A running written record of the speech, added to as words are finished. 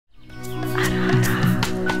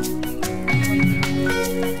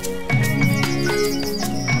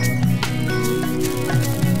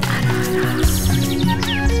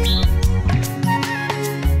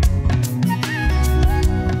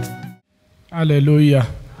Hallelujah.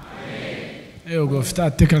 Eo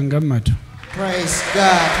gooftaatti kan gammadu. Praise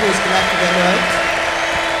God. Who is glad to the Lord?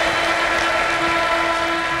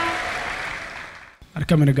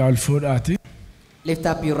 Harka mirgaa ol fuudhaati. Lift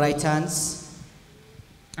up your right hands.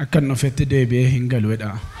 Akka nufetti deebi'ee hin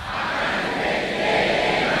galuudha.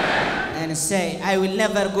 And say, I will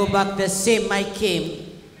never go back the same I came.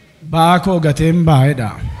 Baakoo gateen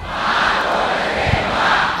baay'eedha.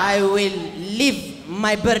 I will leave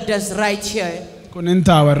my burdens right here. Kunin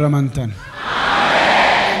taawarra mantan.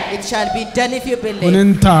 And it shall be done if you believe.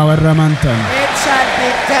 Kunin taawarra mantan. It shall be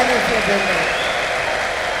done if you believe.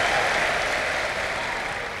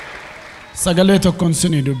 Sagalee tokkoon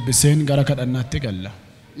sinii dubbiseen gara kadhannaatti galla.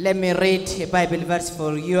 Let me read a Bible verse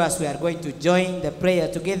for you as we are going to join the prayer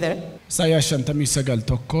together. Isaiyaa 59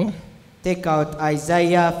 tokko. Take out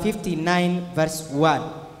Isaiah 59 verse 1.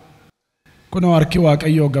 Kunoo harki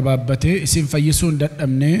Waaqayyoo gabaabbatee isin fayyisuu hin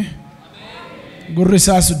dadhabne. Gurri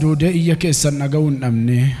isaas duudee iyya keessan dhaga'uu hin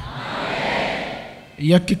dhabne.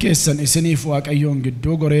 Yakki keessan isiniif Waaqayyoon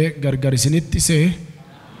gidduu goree gargar isinitti see.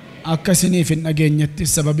 Akka isiniif hin dhageenyetti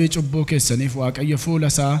sababii cubbuu keessaniif Waaqayyo fuula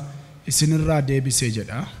isaa isinirraa deebisee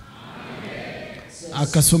jedha.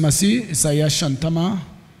 Akkasumas Isaiyaa 50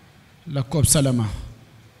 lakkoobsa 2.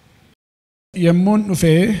 Yemmuun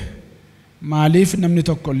dhufee maaliif namni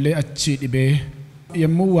tokko illee achi dhibee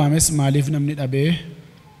yemmuu waames maaliif namni dhabee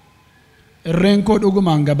irreen koo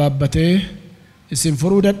dhugumaan gabaabbatee isin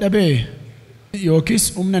furuu dadhabee yookiis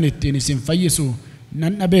humnan ittiin isin fayyisu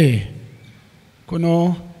nan dhabee kunoo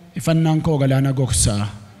ifannaan koo galaana gogsaa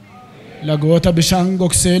lagoota bishaan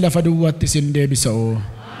gogsee lafa duwwaatti isin deebisa'oo.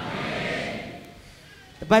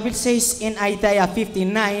 The Bible says in Isaiah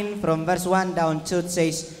 59 from verse 1 down to it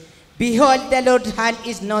says, Behold, the Lord's hand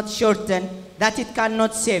is not shortened, that it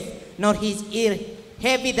cannot save, nor his ear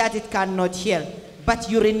heavy, that it cannot hear. But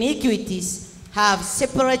your iniquities have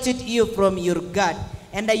separated you from your God,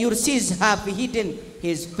 and your sins have hidden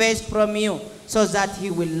his face from you, so that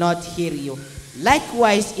he will not hear you.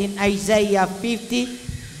 Likewise, in Isaiah 50,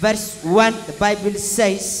 verse 1, the Bible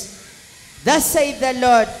says, Thus saith the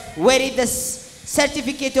Lord, where is the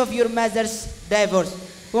certificate of your mother's divorce,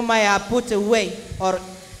 whom I have put away, or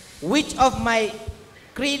which of my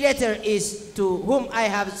creditor is to whom I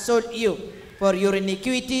have sold you? For your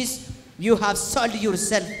iniquities you have sold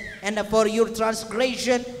yourself, and for your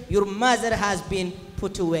transgression your mother has been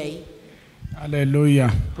put away.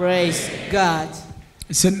 Hallelujah. Praise God.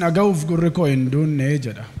 Isin dhaga'uuf gurri koo hin duunne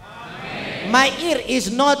jedha. My ear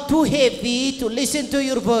is not too heavy to listen to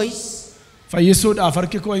your voice, Fayyisuudhaaf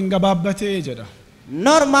harki koo hin gabaabbatee jedha.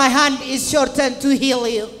 nor my hand is shortened to heal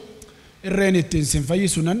you. Irreen ittiin sin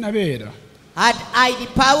fayyisu nan dhabeedha. Had I the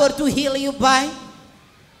power to heal you by?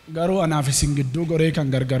 Garuu anaaf isin gidduu goree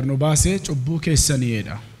kan gargar nu baasee cubbuu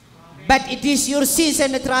keessaniidha. But it is your sins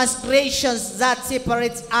and transgressions that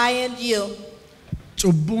separates I and you.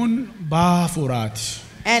 Cubbuun ba'aa hafuuraati.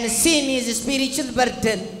 And sin is a spiritual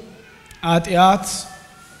burden. ኃጢአት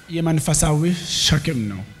የመንፈሳዊ ሸክም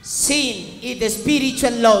ነው. Sin is the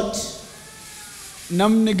spiritual load.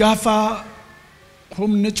 Namni gaafa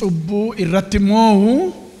humni cubbuu irratti moo'u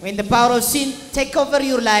When the power of sin take over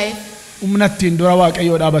your life, humna ittiin dura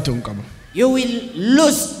Waaqayyoo dhaabatu hin qabu. you will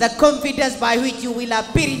lose the confidence by which you will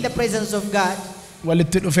appear in the presence of God.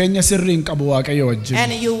 Walitti dhufeenya sirrii hin qabu Waaqayyo wajjin.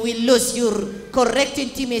 And you will lose your correct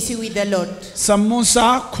intimacy with the Lord. Sammuun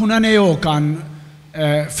isaa kunanee yookaan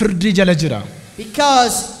firdii jala jira.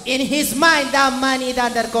 Because in his mind that man is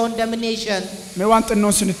under condemnation. Mee waan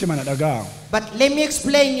xinnoon sinitti mana dhagaa. But let me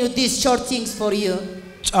explain you these short things for you.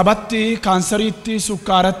 Cabatti, kaansariitti,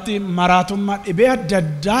 sukkaaratti, maraatummaa dhibee adda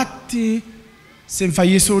addaatti sin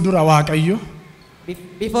fayyisuu dura Waaqayyo.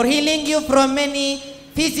 Before healing you from any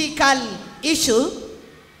physical issue,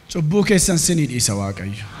 Cubbuu keessan sinii dhiisa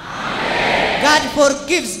Waaqayyo. God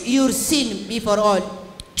forgives your sin before all.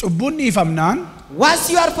 Cubbuun dhiifamnaan Once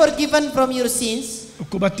you are forgiven from your sins,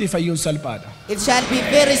 dhukkubatti fayyuun salphaadha. it shall be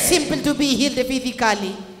very simple to be healed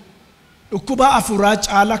physically. Dhukkuba hafuuraa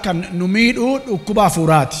caala kan nu miidhu dhukkuba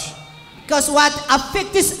hafuuraati. Because what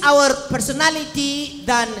affects our personality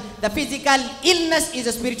than the physical illness is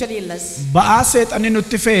a spiritual illness. Ba'aa seexanni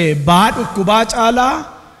nutti fe'e ba'aa dhukkubaa caalaa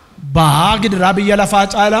ba'aa gidiraa biyya lafaa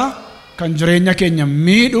caalaa kan jireenya keenya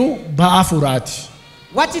miidhu ba'aa hafuuraati.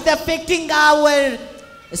 What is affecting our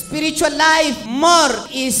spiritual life more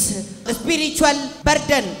is a spiritual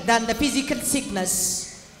burden than the physical sickness.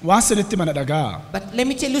 Waan sinitti mana dhagaa. But let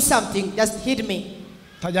me tell you something, just hear me.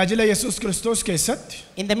 Tajaajila Yesuus Kiristoos keessatti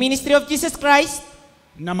In the ministry of Jesus Christ,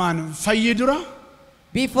 namaan fayyi dura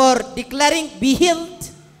before declaring be healed,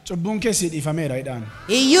 cubbuun keessii dhiifameera jedhaan.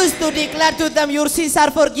 he used to declare to them, your sins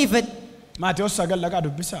are forgiven. Maatiyoos 9 laqaa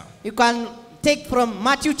dubbisa. You can take from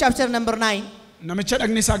Matthew chapter number 9. Namicha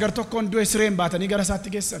dhagni isaa gar tokkoon du'e sireen baatanii gara isaatti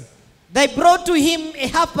geessan. They brought to him a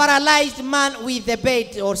half paralyzed man with a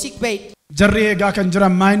bed or sick bed. Jarri eegaa kan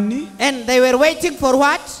jiran maayinni. And they were waiting for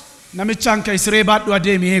what? Namichaan ka siree baadhu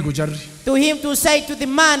adeemi eegu jarri. To him to say to the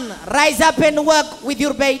man, rise up and walk with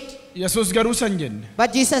your bed. Yesus garuu san jenne.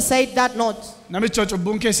 But Jesus said that not. Namicha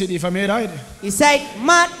cubbuun keessi dhiifameera jedhe. He said,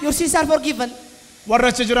 man, your sins are forgiven. Warra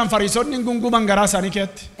achi jiran Fariisonni gunguman garaa isaanii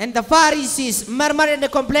keetti. And the Pharisees murmured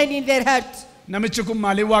and complained in their heart. Namichi kun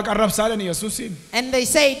maaliif Waaqa arrabsaadhani Yesuusiin. And they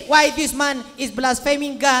said, why this man is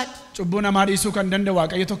blaspheming God? Cubbuu namaa dhiisuu kan danda'u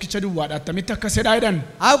Waaqayyo tokkicha duwwaadha. Attamitti akka sedhaa jedhan.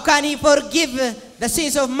 How can he forgive the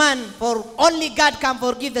sins of man? For only God can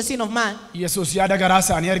forgive the sin of man. Yesus yaada garaa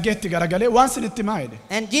isaanii argeetti garagalee waan sinitti maa jedhe.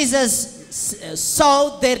 And Jesus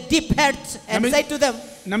saw their deep hurt and said to them,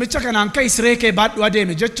 Namicha kanaan ka siree kee baadhu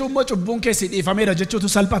adeemi jechuun immoo cubbuun keessi dhiifameera jechuutu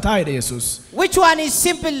salphataa jedhe Yesus. which one is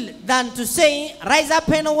simple than to say, rise up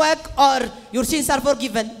and walk, or your sins are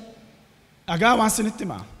forgiven? Dhagaa waan sinitti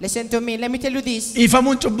maa. Listen to me, let me tell you this.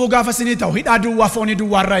 Dhiifamuun cubbuu gaafa sinii ta'u hidhaa duwwaa foonii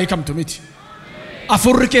duwwaa irraa hiikamtu miti.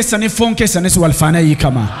 Afurri keessaniif foon keessanis wal faana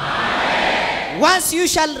hiikama. Once you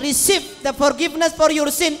shall receive the forgiveness for your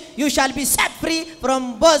sin, you shall be set free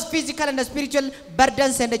from both physical and spiritual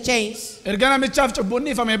burdens and chains. Erga namichaaf cubbuun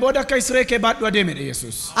dhiifame booda akka siree kee baadhu adeeme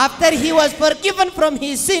Yesus. After he was forgiven from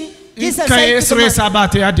his sin, Jesus Ka'ee said to siree the isaa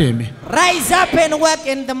baatee adeeme. man, rise up and walk,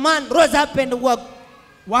 and the man rose up and walked.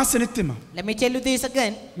 Waan sinitti maa. Let me tell you this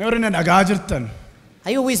again. Mee warri na dhagaa jirtan.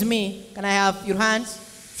 Are you with me? Can I have your hands?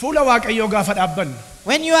 Fuula Waaqayyoo gaafa dhaabbannu.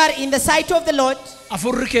 When you are in the sight of the Lord,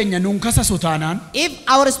 Afurri keenya nuun kasasu taanaan. if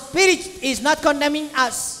our spirit is not condemning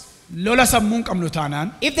us, Lola sammuun qabnu taanaan.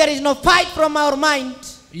 if there is no fight from our mind,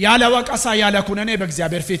 ያለ ወቀሳ ያለ ኩነኔ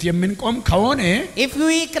በእግዚአብሔር ፊት የምንቆም ከሆነ if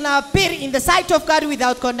we can appear in the sight of God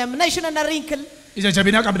without condemnation and a wrinkle, ኢዘ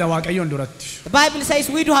ጀቢና ቀብዳ waaqayዮን duratti. the Bible says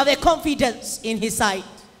we do have a confidence in His sight.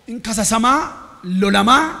 Inkasasamaa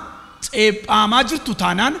lolamaa ceephamaa jirtu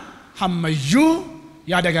taanaan hammayyuu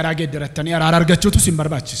yaada garaa geeddarattanii araara argachuutu sin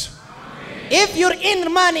barbaachisa. If your inner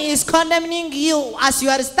man is condemning you as you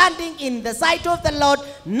are standing in the sight of the Lord,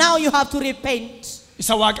 now you have to repent.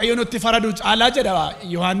 Isa waaqayyo nutti faradu caalaa jedha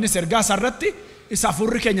Yohaannis ergaa sarratti isa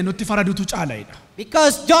afurri keenya nutti faradutu caalaidha.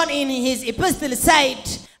 Because John in his epistle said,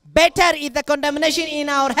 better is the condemnation in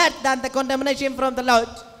our heart than the condemnation from the Lord.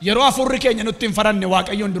 Yeroo afurri keenya nutti hin faranne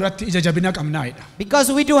waaqayyoon duratti ija jabina qabnaayidha. Because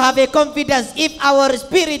we do have a confidence if our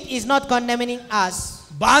spirit is not condemning us.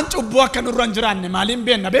 Ba'aan cubbuu akka nurra hin jiraanne maaliin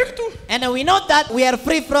beenna beektu? And we know that we are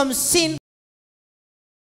free from sin.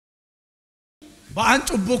 Ba'aan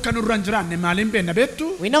cubbuu akka nurra hin jiraanne maaliin beenna beektu?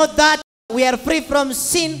 We know that we are free from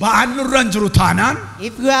sin. Ba'aan nurra hin jiru taanaan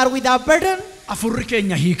If we are without burden, afurri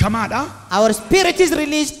keenya hiikamaadha. our spirit is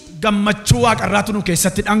released. Gammachuu waaqarraatu nu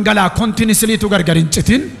keessatti dhangalaa kontinisiliitu gargar hin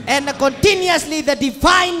citin. And continuously the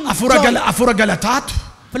divine joy Afura galataatu.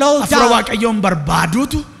 flows Afura down waaqayyoon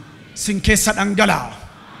barbaaduutu sin keessa dhangalaa.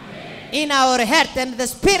 in our heart, and the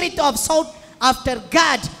spirit of sought after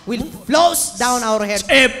God will flows down our heart.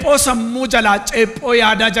 Ceephoo sammuu jalaa ceephoo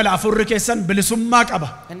yaadaa jala afurri keessan bilisummaa qaba.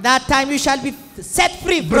 And that time you shall be set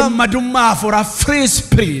free from Birmadummaa afuraa free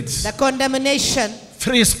spirit. the condemnation.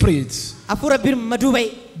 Free spirit. Afura birmadube.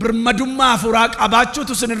 Birmadummaa afuraa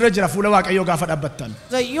qabaachuutu sinirra jira fuula waaqayyoo gaafa dhaabbattan.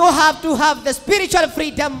 So you have to have the spiritual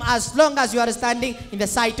freedom as long as you are standing in the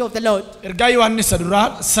sight of the Lord. Ergaa Yohaannis duraa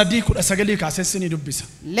 3:19 kaasee sinii dubbisa.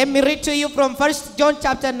 Let me read to you from 1 John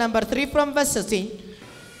chapter number 3 from verse 16.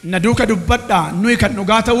 Na duuka dubbadhaa nuyi kan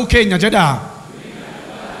dhugaa ta'uu keenya jedhaa.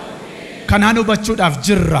 Kanaan hubachuudhaaf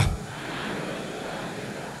jirra.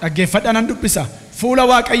 Dhaggeeffadhaa nan dubbisa. Fuula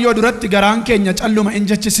waaqayyoo duratti garaan keenya calluma hin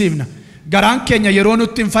jechisiifna. Garaan keenya yeroo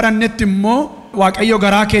nutti hin farannetti immoo waaqayyo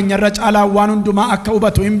garaa keenya irra caalaa waan hundumaa akka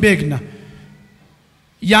hubatu hin beekna.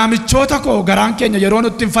 Yaamichoota koo garaan keenya yeroo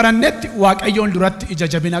nutti hin farannetti waaqayyoon duratti ija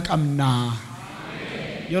jabina qabna.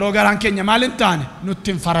 Yeroo garaan keenya maal hin taane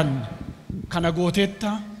nutti hin faranne. Kana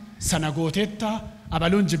gooteetta, sana gooteetta,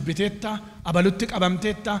 abaluun jibbiteetta, abalutti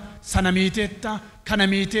qabamteetta, sana miiteetta, kana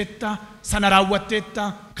miiteetta, sana raawwatteetta,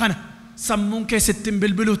 kana sammuun keessatti hin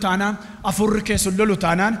bilbilu taanaan, afurri keessun lolu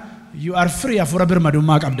taanaan, you are free afura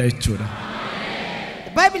birmadummaa qabda jechuudha.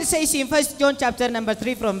 The Bible says in 1 John chapter number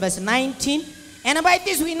 3 from verse 19, and by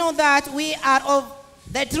this we know that we are of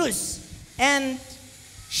the truth, and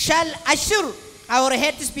shall assure our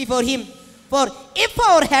hearts before Him. For if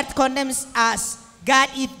our heart condemns us, God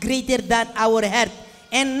is greater than our heart,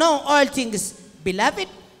 and know all things. Beloved,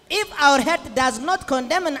 if our heart does not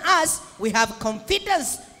condemn us, we have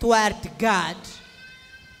confidence toward God.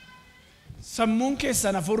 Sammuun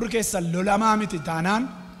keessan afurri keessan lolamaa miti taanaan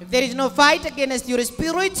If there is no fight against your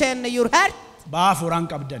spirit and your heart, ba'aa hafuuraan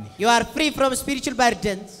qabdani. you are free from spiritual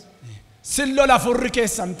burdens. Sin lola hafuurri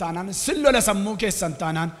keessan taanaan, sin lola sammuu keessan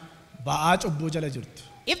taanaan ba'aa cubbuu jala jirtu.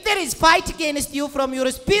 If there is fight against you from your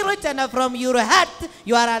spirit and from your heart,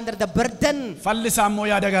 you are under the burden. Falli isaa immoo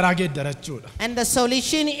yaada garaa geeddarachuudha. And the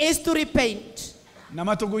solution is to repent.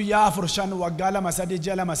 Namatu guyyaa afur shan waggaa lama sadii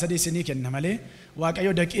ji'a lama sadii isinii kenna malee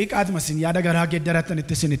Waaqayyo daqiiqaatuma isin yaada garaa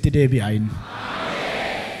geeddaratanitti isinitti deebi'a inni.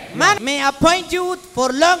 Man may appoint you for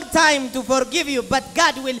long time to forgive you, but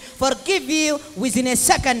God will forgive you within a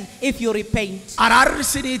second if you repent. Araarri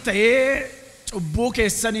isinii ta'ee cubbuu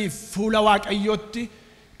keessaniif fuula Waaqayyootti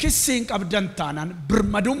kissiin qabdan taanaan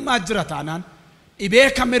birmadummaa jira taanaan dhibee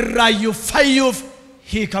kamirraayyuu fayyuuf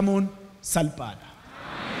hiikamuun salphaadha.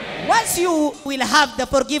 Once you will have the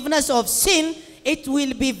forgiveness of sin, it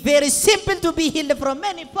will be very simple to be healed from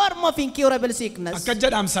any form of incurable sickness. Akka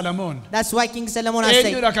jedhaam Salamoon. That's why King Solomon has said,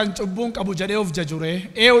 eenyudha kan cubbuun qabu jedhee of jajuree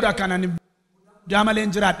eenyudha kan ani mudaa malee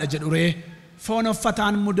jiraadha jedhuree foon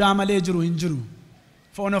uffataan mudaa malee jiru hin jiru.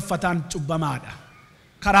 Foon uffataan cubbamaadha.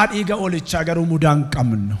 Karaa dhiiga oolichaa garuu mudaa hin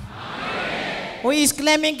qabnu. Who is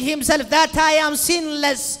claiming himself that I am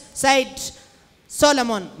sinless, said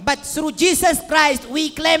Solomon. But through Jesus Christ, we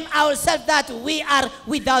claim ourselves that we are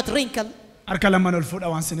without wrinkle. Harka lamaan ol fuudha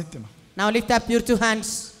waan sinitti hima. Now lift up your two hands.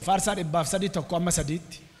 Faarsaa 103 amma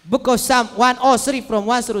 3tti. Book of Psalm 103 from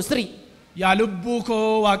 1 through 3. Yaa lubbuu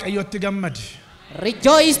koo Waaqayyotti gammadi.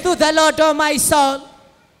 Rejoice to the Lord, O my soul,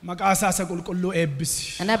 Maqaa isaa isa qulqulluu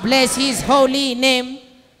eebbisi. and bless his holy name.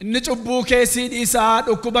 Inni cubbuu kee sii dhiisaa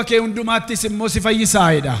dhukkuba kee hundumaattis immoo si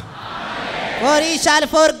fayyisaayedha. For he shall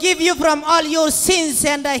forgive you from all your sins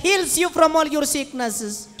and heals you from all your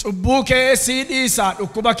sicknesses. Cubbuu kee sii dhiisaa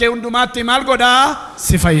dhukkuba kee hundumaatti maal godhaa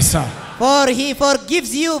si fayyisaa. For he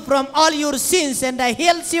forgives you from all your sins and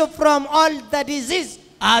heals you from all the disease.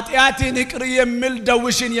 ኃጢአትን ይቅር የሚል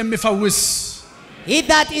ደውሽን የሚፈውስ He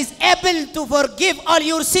that is able to forgive all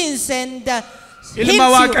your sins and ilma heals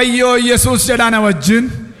you. Waaqayyoo Yesuus jedhana wajjin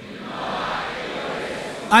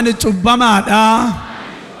ani cubbamaadha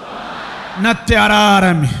natti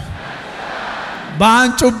araarami.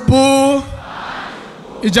 Baan cubbuu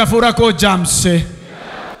ija fuura koo jaamse.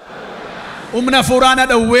 Humna fuuraana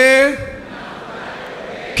dhawwee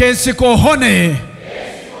keessi koo hone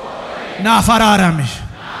naaf araarami.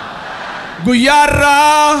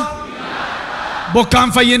 Guyyaarraa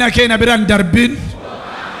bokkaan fayyina keenya biran darbin.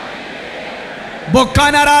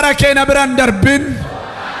 Bokkaan araara keenya biran darbin.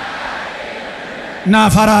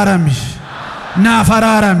 Naaf araarami. Naaf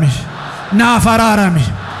araarami. Naaf araarami.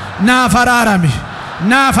 Naaf araarami.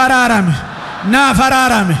 Naaf araarami. Naaf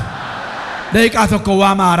araarami. Daqiiqaa tokko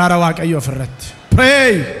waama araara Waaqayyoo ofirratti.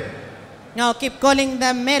 Pray. Now keep calling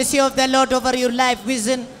the mercy of the Lord over your life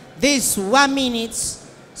within this 1 minute.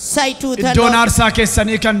 Say to the Iddoon Lord, aarsaa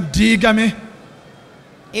keessanii kan diigame,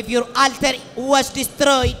 if your altar was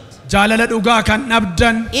destroyed, jaalala dhugaa kan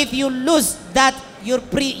dhabdan, if you lose that your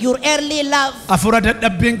early love, hafuura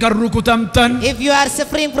dadhabbiin kan rukutamtan, if you are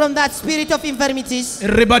suffering from that spirit of infirmities,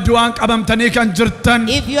 irriba du'aan qabamtanii kan jirtan,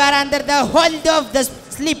 if you are under the hold of the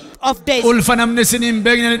sleep of death, ulfa namni isin hin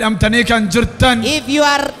beekne hidhamtanii kan jirtan, if you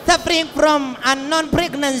are suffering from unknown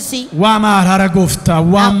pregnancy, waama araara Gooftaa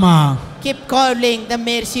waama. keep calling the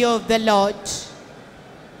mercy of the Lord.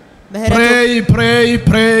 Pray, pray,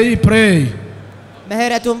 pray, pray.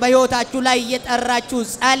 ምህረቱን በሕይወታችሁ ላይ እየጠራችሁ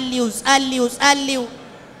ጸልዩ ጸልዩ ጸልዩ።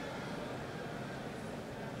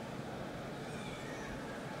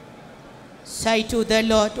 Say to the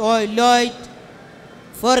Lord, oh Lord,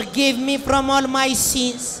 forgive me from all my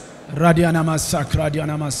sins. Radiana masak,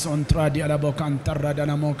 radiana mason, radiala bokanta,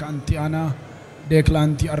 radana mokantiana,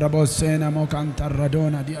 declanti arabosena mokanta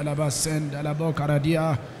radona di alabasen, de la boca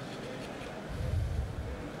radia.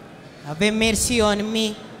 Have mercy on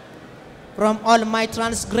me from all my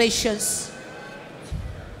transgressions.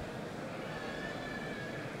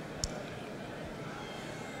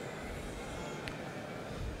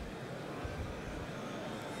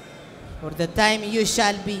 For the time you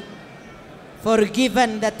shall be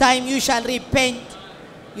forgiven, the time you shall repent,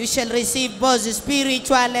 you shall receive both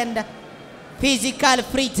spiritual and physical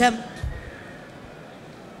freedom.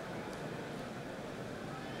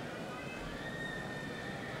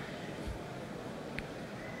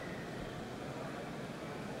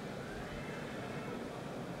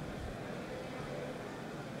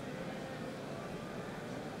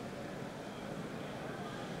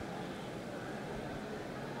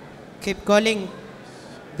 Keep calling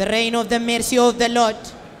the reign of the mercy of the Lord,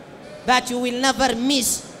 that you will never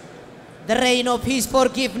miss the reign of his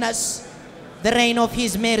forgiveness, the reign of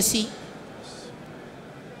his mercy.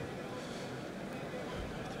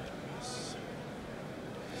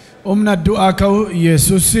 Umna du'aa ka'u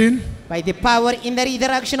Yesuusin. By the power in the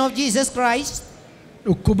resurrection of Jesus Christ.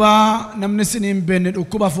 Dhukkuba namni siniin beenne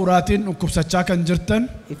dhukkuba hafuuraatiin dhukkubsachaa kan jirtan.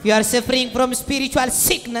 If you are suffering from spiritual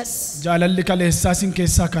sickness. Jaalalli kaleessaa sin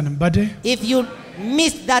keessaa kan bade. If you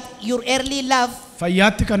missed that your early love.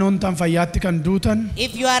 Fayyaatti kan ontan fayyaatti kan duutan.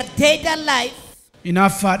 If you are dead alive.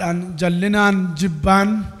 Inaaffaadhaan jallinaan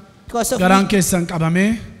jibbaan garaan keessan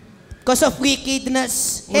qabamee. Because of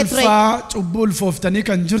wickedness, hatred. Ulfaa cubbuu ulfooftanii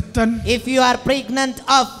kan jirtan. If you are pregnant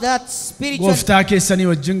of that spiritual. Gooftaa keessanii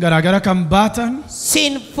wajjin garaagara kan baatan.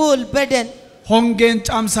 Sinful burden. Hongeen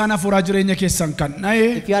caamsaan hafuuraa jireenya keessan kan dhaye.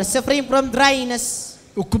 If you are suffering from dryness.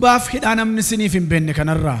 Dhukkubaaf hidhaa namni siniif hin beenne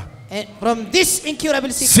kanarraa. From this incurable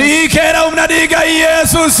sickness. Siikeera humna dhiiga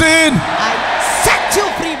Yesuusin. I set you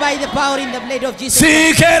free by the power in the blood of Jesus.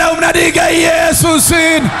 Siikeera humna dhiiga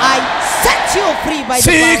Yesuusin. I set you free by the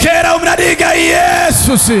power. Siikeera humna dhiiga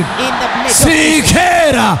Yesuusin. In the blood of Jesus.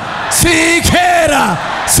 Siikeera, siikeera,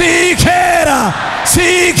 siikeera,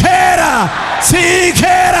 siikeera,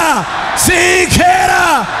 siikeera, siikeera,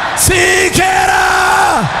 siikeera.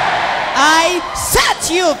 I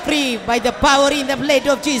set you free by the power in the blood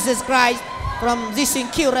of Jesus Christ from this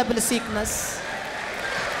incurable sickness.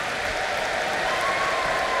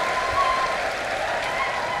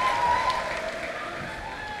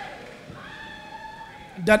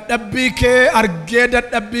 Dadhabbii kee argee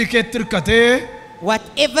dadhabbii kee tirkatee.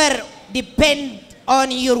 Whatever depend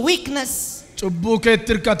on your weakness. Cubbuu kee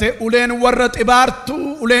tirkatee uleen warra xibaartu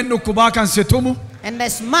uleen dhukkubaa kan si tumu. And the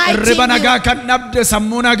smite Riba nagaa kan nabde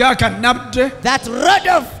sammuu nagaa kan nabde. that rod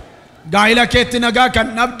of gaa'ila keetti nagaa kan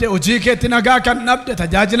nabde hojii keetti nagaa kan nabde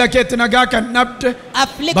tajaajila keetti nagaa kan nabde barumsa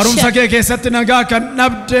affliction kee keessatti nagaa kan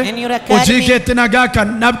nabde in your academy, hojii keetti nagaa kan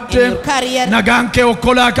in nabde your career, nagaan kee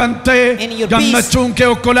okkolaa kan ta'e in your gammachuun kee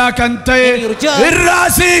okkolaa kan ta'e in your job. irraa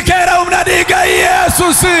siikeera humna dhiiga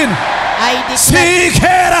Yesuusin. I declare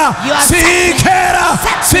Siikeera, you are siikeera,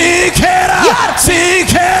 siikeera, You are free.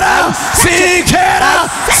 siikeera, siikeera,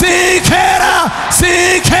 siikeera,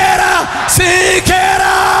 siikeera,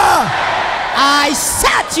 siikeera. I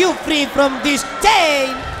set you free from this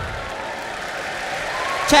chain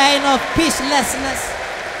of peacelessness,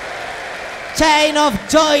 chain of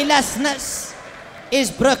joylessness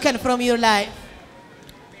is broken from your life.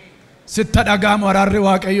 Sitta dhagaamu araarri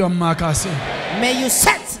Waaqayyo ammaa kaasee. May you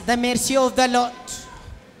sense the mercy of the Lord.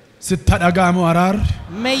 Sitta dhagaamu araarri.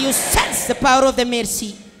 May you sense the power of the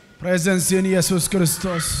mercy. Presence in Jesus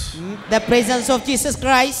Christos. The presence of Jesus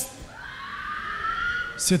Christ.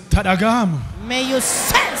 Sitta dhagaamu. May you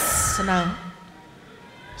sense now.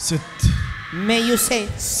 May you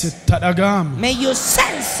sense. Sitta dhagaamu. May you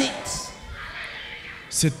sense it.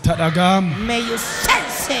 Sitta dhagaamu. May you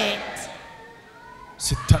sense it.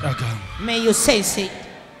 Sitta dhagaamu. May you sense it.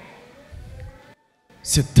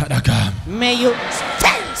 Sitta dhagaamu. May you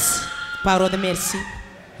sense the power of the mercy.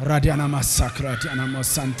 Radiana massacra di anamo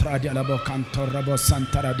santra di alabo cantor rabo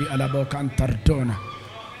santara di alabo cantardona.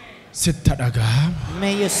 Sitta dhagaamu.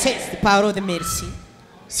 May you sense the power of the mercy.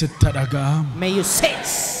 Sitta dhagaamu. May you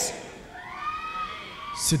sense.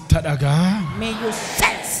 Sitta dhagaamu. May you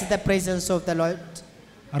sense the presence of the Lord.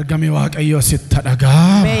 Argami Waaqayyo sitta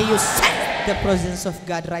dhagaamu. May you sense the presence of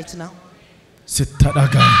God right now. Sitta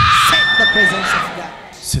dhagaamu. Sense the presence of God.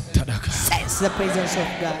 Sitta dhagaamu. Sense the presence of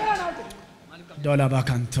God. Dolaba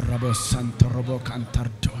cantor rabo santor rabo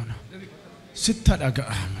cantardona. Sitta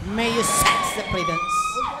dhagaamu. May you sense the presence.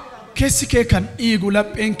 Keessi kee kan dhiigu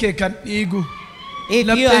lapheen kee kan dhiigu. If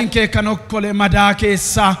you Lapheen are kee kan okkole madaa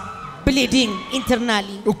keessaa. bleeding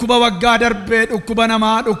internally, Dhukkuba waggaa darbee dhukkuba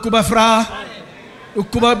namaa dhukkuba firaa.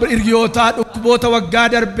 Dhukkuba hiriyyootaa dhukkuboota waggaa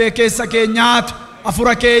darbee keessa kee nyaatu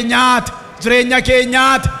afura kee nyaatu jireenya kee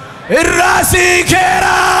nyaatu irraa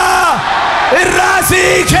siikeera irraa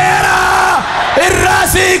siikeera irraa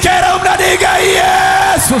siikeera humna dhiiga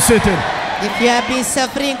Yesuusitiin. if you have been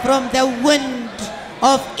suffering from the wound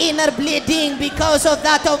of inner bleeding because of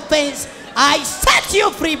that offense, I set you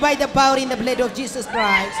free by the power in the blood of Jesus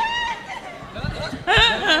Christ.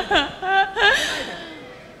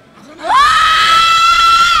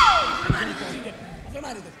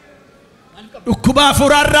 Dhukkuba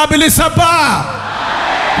hafuuraarraa bilisa ba'a.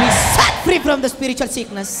 Be set free from the spiritual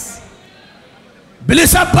sickness.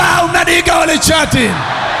 Bilisa ba'a humna dhiiga walichaatiin.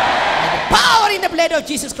 Power in the blood of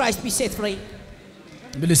Jesus Christ, be set free.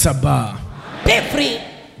 Bilisa ba'a. Be free.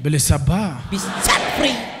 Bilisa ba'a. Be set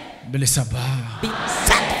free. Bilisa ba'a. Be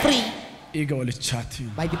set free Dhiiga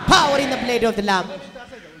walichaatiin. by the power in the blood of the Lamb.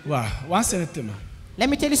 Waan sanitti hima. Let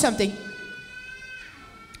me tell you something.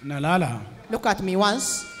 Na laala. Look at me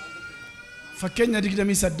once. Fakkeenya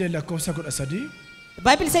 28 lakkoofsa 13. The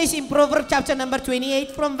Bible says in Proverbs chapter number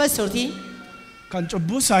 28 from verse 13, kan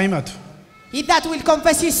cubbuu isaa himatu, he that will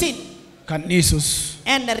confess his sin kan dhiisus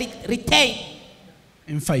and retain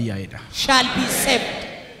hin fayyaa'edha. shall be saved.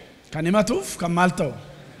 Kan himatuuf kan maal ta'u?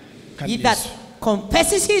 Kan He that dhiisu.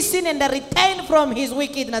 confesses his sin and retain from his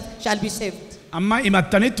wickedness shall be saved. Amma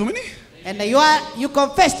himattaniittu mini And you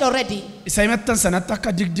confessed already, isa himattan sanatti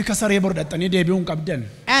akka jigjiga saree bordhaxxanii deebi'uu hin qabdan.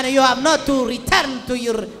 and you have not to return to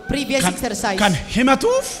your previous Kan exercise.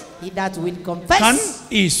 himatuuf He that will kan confess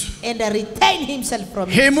dhiisu. and retain himself from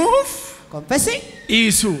it. Himuuf Confessing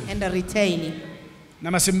dhiisu. and retaining.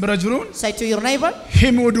 Nama simbira jiruun Say to your neighbor,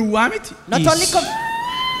 himuu duwwaa miti. not only dhiisu.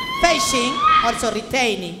 confessing, also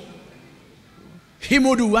retaining.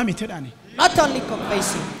 Himuu duwwaa miti jedhaani. Not only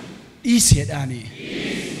confessing, Dhiisi jedhaani.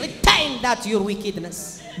 retain that your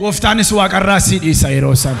wickedness. Gooftaanis waaqarraa sii dhiisa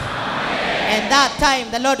yeroo san. And that time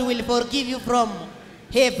the Lord will forgive you from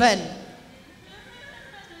heaven.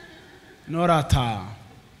 Nooraa taa.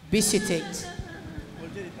 Visit it.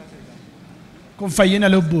 Kun fayyina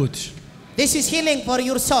lubbuuti. This is healing for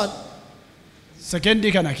your soul.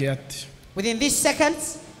 Sekendii kana keessatti. Within these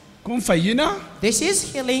seconds, Kun fayyina this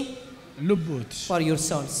is healing lubbuuti. for your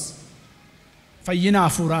souls. Fayyina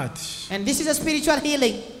hafuuraati. And this is a spiritual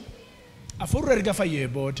healing. Hafuurri erga fayyee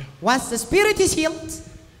booda Once the spirit is healed,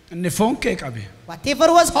 inni foon kee qabe whatever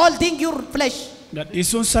was holding your flesh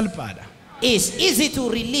gadhiisuun salphaadha. is easy to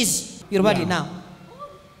release your body Yeah. now.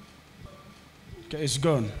 Okay, it's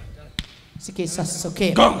gone. Si keessa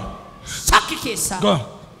sokeera. Gone. Sakki keessa. Gone.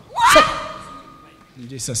 Sakki. In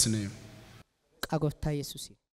Jesus' name. Qagooftaa Yesuusiin.